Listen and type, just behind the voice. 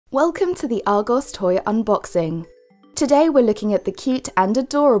Welcome to the Argos toy unboxing. Today we're looking at the cute and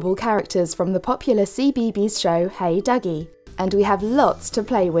adorable characters from the popular CBeebies show Hey Duggee, and we have lots to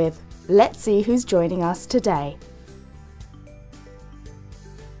play with. Let's see who's joining us today.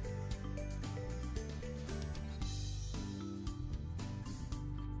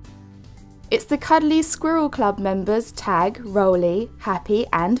 It's the cuddly Squirrel Club members Tag, Rolly, Happy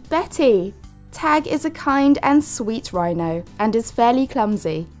and Betty. Tag is a kind and sweet rhino and is fairly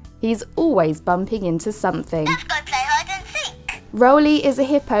clumsy. He's always bumping into something. Let's go play hide and seek. Rolly is a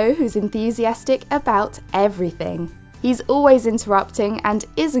hippo who's enthusiastic about everything. He's always interrupting and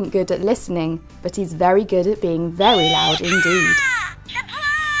isn't good at listening, but he's very good at being very loud indeed.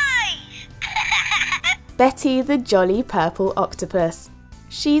 Surprise! Betty the jolly purple octopus.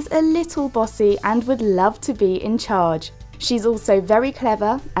 She's a little bossy and would love to be in charge. She's also very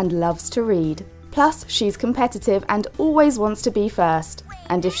clever and loves to read. Plus, she's competitive and always wants to be first.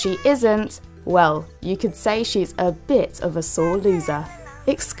 And if she isn't, well, you could say she's a bit of a sore loser.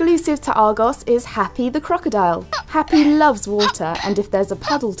 Exclusive to Argos is Happy the crocodile. Happy loves water, and if there's a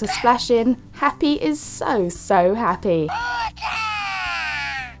puddle to splash in, Happy is so happy.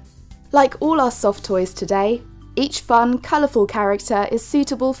 Like all our soft toys today, each fun, colourful character is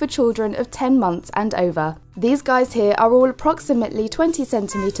suitable for children of 10 months and over. These guys here are all approximately 20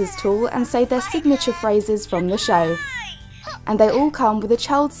 centimetres tall and say their signature phrases from the show. And they all come with a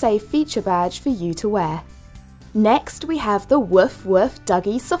child-safe feature badge for you to wear. Next we have the Woof Woof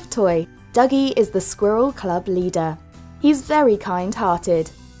Duggee soft toy. Duggee is the Squirrel Club leader. He's very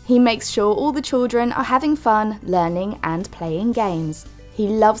kind-hearted. He makes sure all the children are having fun, learning and playing games. He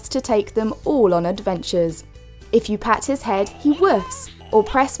loves to take them all on adventures. If you pat his head, he woofs, or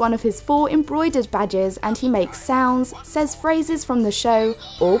press one of his 4 embroidered badges and he makes sounds, says phrases from the show,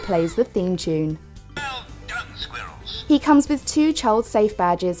 or plays the theme tune. Well done, squirrels. He comes with 2 child-safe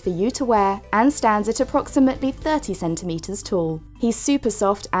badges for you to wear and stands at approximately 30 centimetres tall. He's super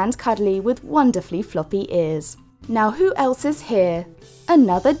soft and cuddly with wonderfully floppy ears. Now who else is here?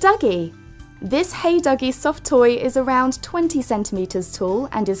 Another Duggee! This Hey Duggee soft toy is around 20 centimetres tall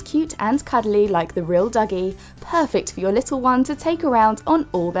and is cute and cuddly like the real Duggee, perfect for your little one to take around on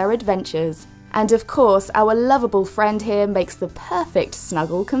all their adventures. And of course, our lovable friend here makes the perfect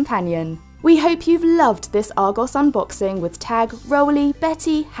snuggle companion. We hope you've loved this Argos unboxing with Tag, Rolly,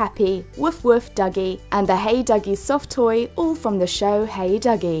 Betty, Happy, Woof Woof Duggee and the Hey Duggee soft toy, all from the show Hey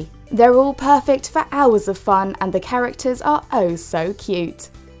Duggee. They're all perfect for hours of fun and the characters are oh so cute.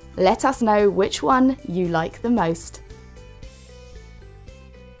 Let us know which one you like the most.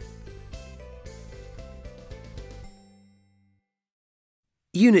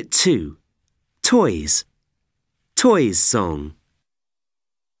 Unit 2. Toys. Toys song.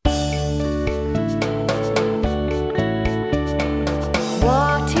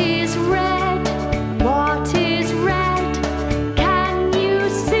 What is red? What is red? Can you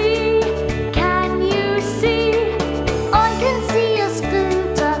see? Can you see? I can see a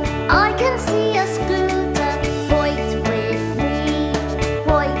scooter, I can see a scooter. Point with me,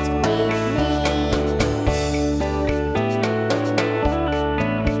 point with me.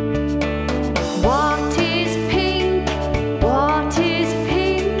 What is pink? What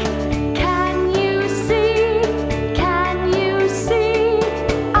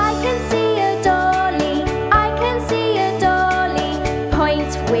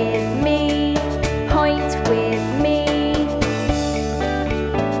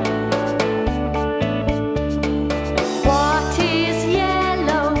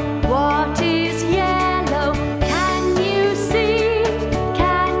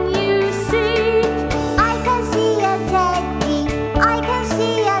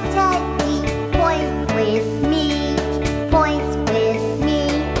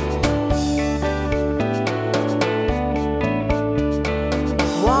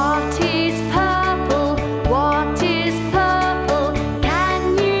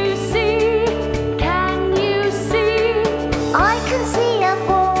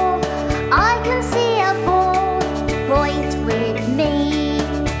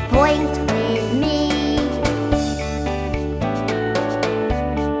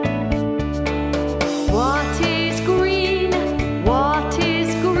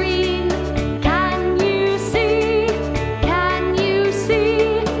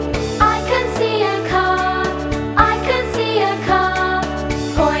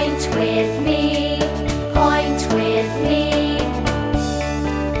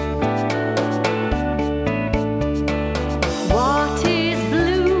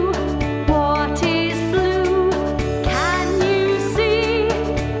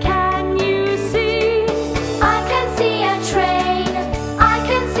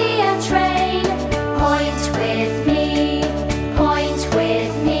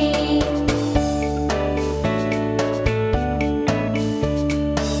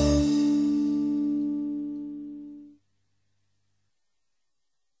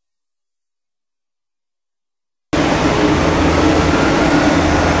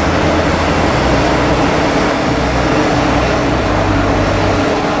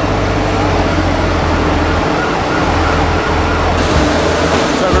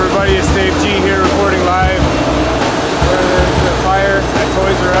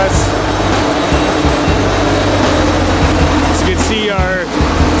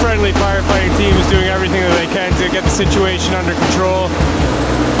Valley firefighting team is doing everything that they can to get the situation under control.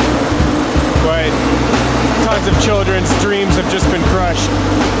 But tons of children's dreams have just been crushed.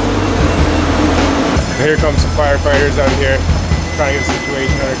 Here comes some firefighters out here trying to get the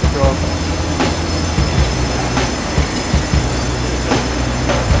situation under control.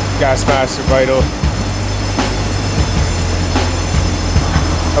 Gas masks are vital.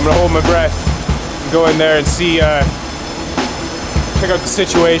 I'm gonna hold my breath and go in there and see, check out the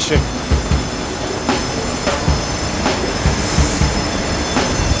situation.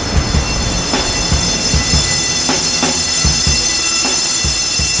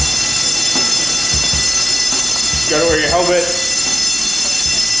 You gotta wear your helmet.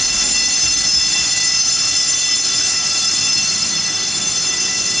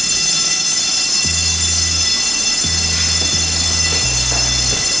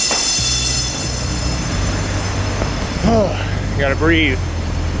 You gotta breathe.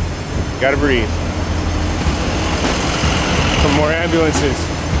 You gotta breathe. Some more ambulances.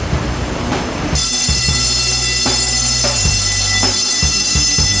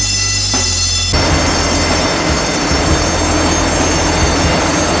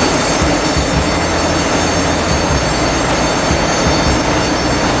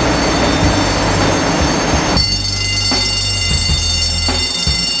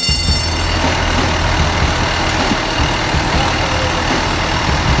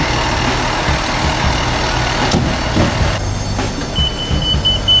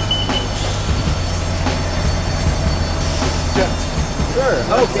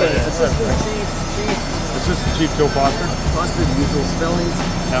 Okay, Assistant Chief Joe Foster. Foster, the usual spellings.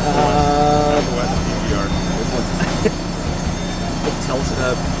 F-O-S, E-R. Tell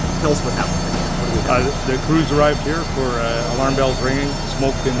us what happened. The crews arrived here for alarm bells ringing,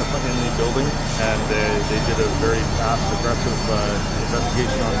 smoke in the building, and they did a very fast, aggressive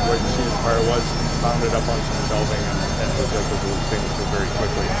investigation on where the scene of the fire was, found it up on some shelving, and was able to extinguish it very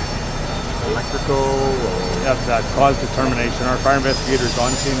quickly. Electrical? Or... That's that cause determination. Our fire investigator is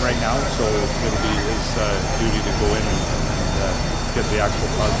on scene right now, so it'll be his duty to go in and get the actual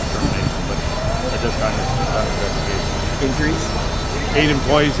cause determination. But at this time, it's just an investigation. Injuries? 8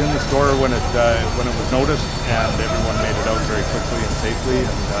 employees in the store when it was noticed, and everyone made it out very quickly and safely.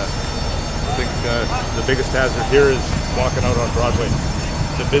 And I think the biggest hazard here is walking out on Broadway.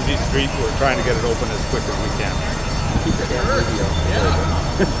 It's a busy street. We're trying to get it open as quick as we can. Keep the damn video.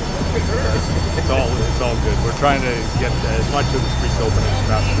 It's all good. We're trying to get as much of the streets open as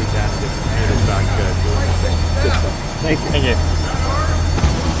fast as we can to get it back to Good stuff. Thank you. Thank you.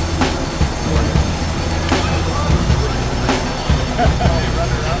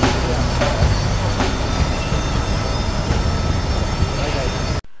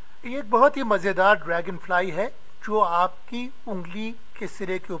 ये एक बहुत ही मज़ेदार dragon fly है जो आपकी उंगली के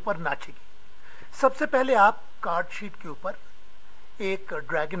सिरे के ऊपर नाचेगी। सबसे पहले आप कार्ड शीट के ऊपर एक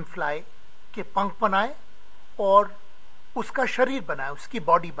ड्रैगन फ्लाई के पंख बनाएं और उसका शरीर बनाएं, उसकी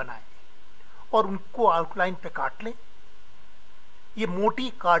बॉडी बनाएं और उनको आउटलाइन पे काट लें। ये मोटी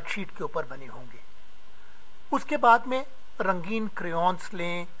कार्ड शीट के ऊपर बने होंगे। उसके बाद में रंगीन क्रेयॉन्स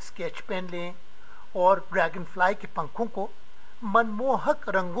लें, स्केच पेन लें और ड्रैगन फ्लाई के पंखों को मनमोहक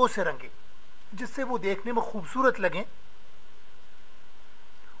रंगों से रंगें जिससे वो देखने में खूबसूरत लगें।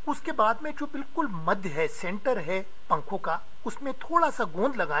 उसके बाद में जो बिल्कुल मध्य है, सेंटर है पंखों का, उसमें थोड़ा सा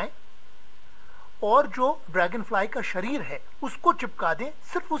गोंद लगाएं और जो ड्रैगन फ्लाई का शरीर है उसको चिपका दें,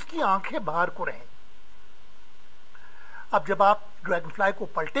 सिर्फ उसकी आंखें बाहर को रहें। अब जब आप ड्रैगन फ्लाई को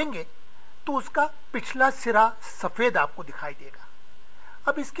पलटेंगे तो उसका पिछला सिरा सफेद आपको दिखाई देगा।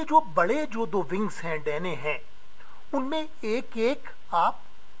 अब इसके जो बड़े जो 2 विंग्स हैं, डैने हैं, उनमें एक एक आप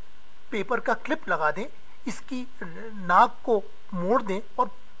पेपर का क्लिप लगा दें, इसकी नाक को मोड़ दें और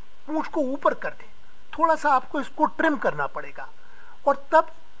पूंछ को ऊपर कर दें। थोड़ा सा आपको इसको ट्रिम करना पड़ेगा और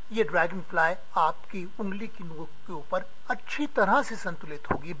तब ये ड्रैगन फ्लाई आपकी उंगली की नोक के ऊपर अच्छी तरह से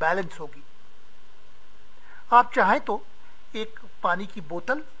संतुलित होगी, बैलेंस होगी। आप चाहें तो एक पानी की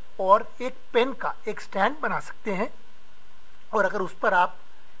बोतल और एक पेन का एक स्टैंड बना सकते हैं और अगर उस पर आप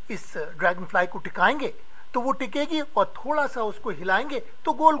इस ड्रैगन फ्लाई को टिकाएंगे तो वो टिकेगी और थोड़ा सा उसको हिलाएंगे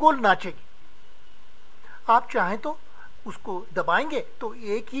तो गोल गोल नाचेगी। आप चाहें तो उसको दबाएंगे तो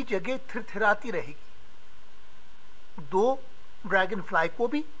एक ही जगह थिरथिराती रहेगी। 2 ड्रैगन फ्लाई को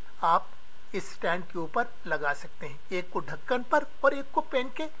भी आप इस स्टैंड के ऊपर लगा सकते हैं, एक को ढक्कन पर और एक को पेन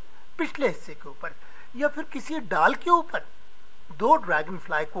के पिछले हिस्से के ऊपर, या फिर किसी डाल के ऊपर 2 ड्रैगन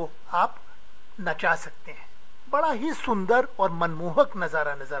फ्लाई को आप नचा सकते हैं। बड़ा ही सुंदर और मनमोहक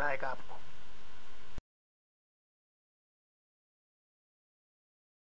नज़ारा नजर आएगा आपको।